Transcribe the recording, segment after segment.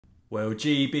Well,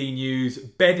 GB News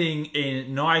bedding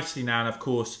in nicely now, and of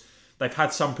course they've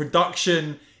had some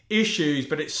production issues,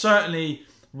 but it's certainly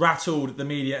rattled the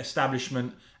media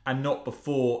establishment and not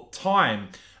before time.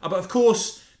 But of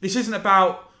course, this isn't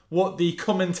about what the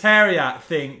commentariat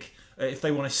think, if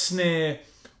they want to sneer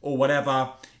or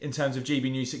whatever in terms of GB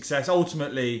News success.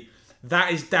 Ultimately,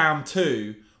 that is down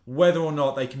to whether or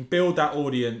not they can build that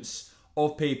audience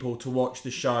of people to watch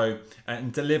the show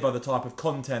and deliver the type of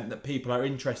content that people are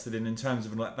interested in terms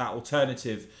of that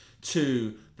alternative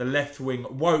to the left-wing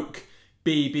woke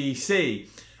BBC.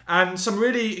 And some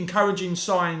really encouraging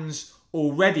signs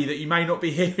already that you may not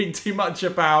be hearing too much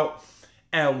about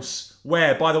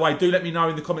elsewhere. By the way, do let me know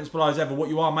in the comments below as ever what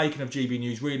you are making of GB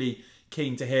News. Really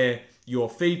keen to hear your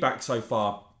feedback so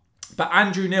far. But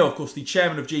Andrew Neil, of course, the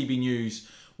chairman of GB News,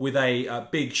 with a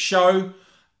big show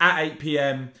at 8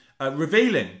 PM,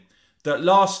 revealing that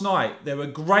last night there were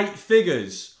great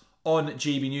figures on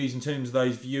GB News in terms of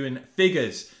those viewing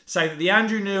figures, saying that the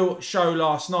Andrew Neil show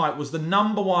last night was the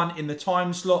 #1 in the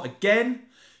time slot again,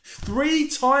 3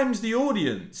 times the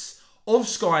audience of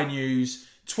Sky News,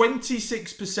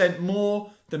 26%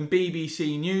 more than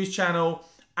BBC News Channel,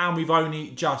 and we've only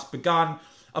just begun.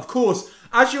 Of course,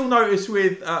 as you'll notice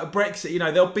with Brexit, you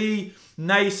know, there'll be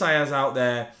naysayers out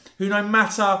there who, no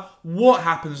matter what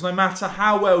happens, no matter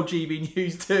how well GB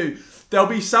News do, there'll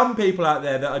be some people out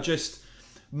there that are just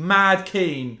mad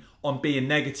keen on being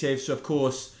negative. So, of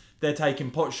course, they're taking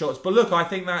pot shots. But look, I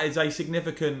think that is a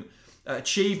significant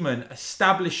achievement,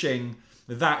 establishing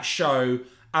that show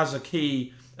as a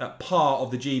key part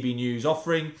of the GB News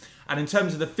offering. And in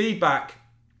terms of the feedback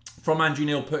from Andrew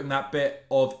Neil putting that bit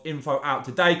of info out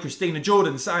today, Christina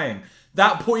Jordan saying,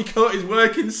 that boycott is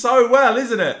working so well,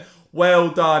 isn't it? Well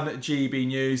done, GB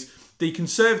News. The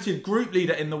Conservative group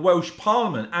leader in the Welsh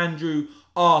Parliament, Andrew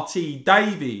R.T.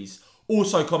 Davies,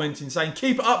 also commenting saying,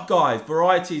 keep it up, guys.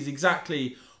 Variety is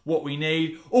exactly what we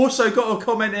need. Also got a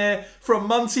comment here from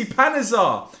Monty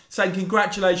Panizar saying,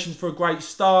 congratulations for a great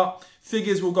start.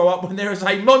 Figures will go up when there is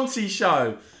a Monty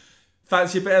show.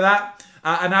 Fancy a bit of that?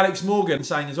 And Alex Morgan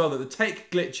saying as well that the tech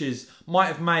glitches might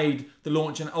have made the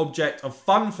launch an object of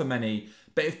fun for many,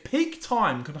 but if peak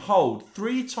time can hold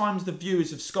 3 times the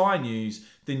viewers of Sky News,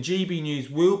 then GB News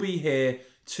will be here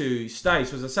to stay.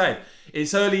 So as I said,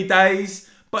 it's early days,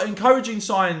 but encouraging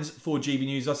signs for GB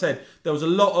News. As I said, there was a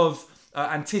lot of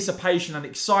anticipation and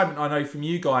excitement, I know, from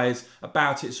you guys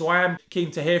about it. So I am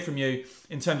keen to hear from you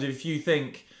in terms of if you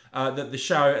think that the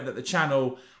show, that the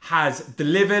channel has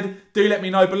delivered. Do let me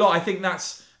know below. I think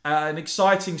that's an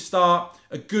exciting start,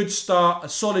 a good start, a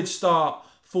solid start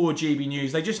for GB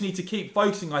News. They just need to keep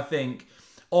focusing, I think,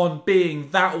 on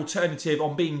being that alternative,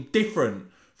 on being different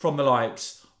from the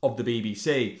likes of the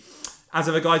BBC. As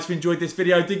ever, guys, if you enjoyed this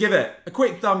video, do give it a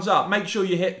quick thumbs up. Make sure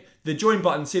you hit the join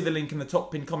button. See the link in the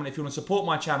top pinned comment if you want to support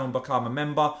my channel and become a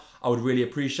member. I would really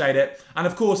appreciate it. And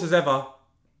of course, as ever,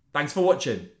 thanks for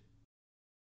watching.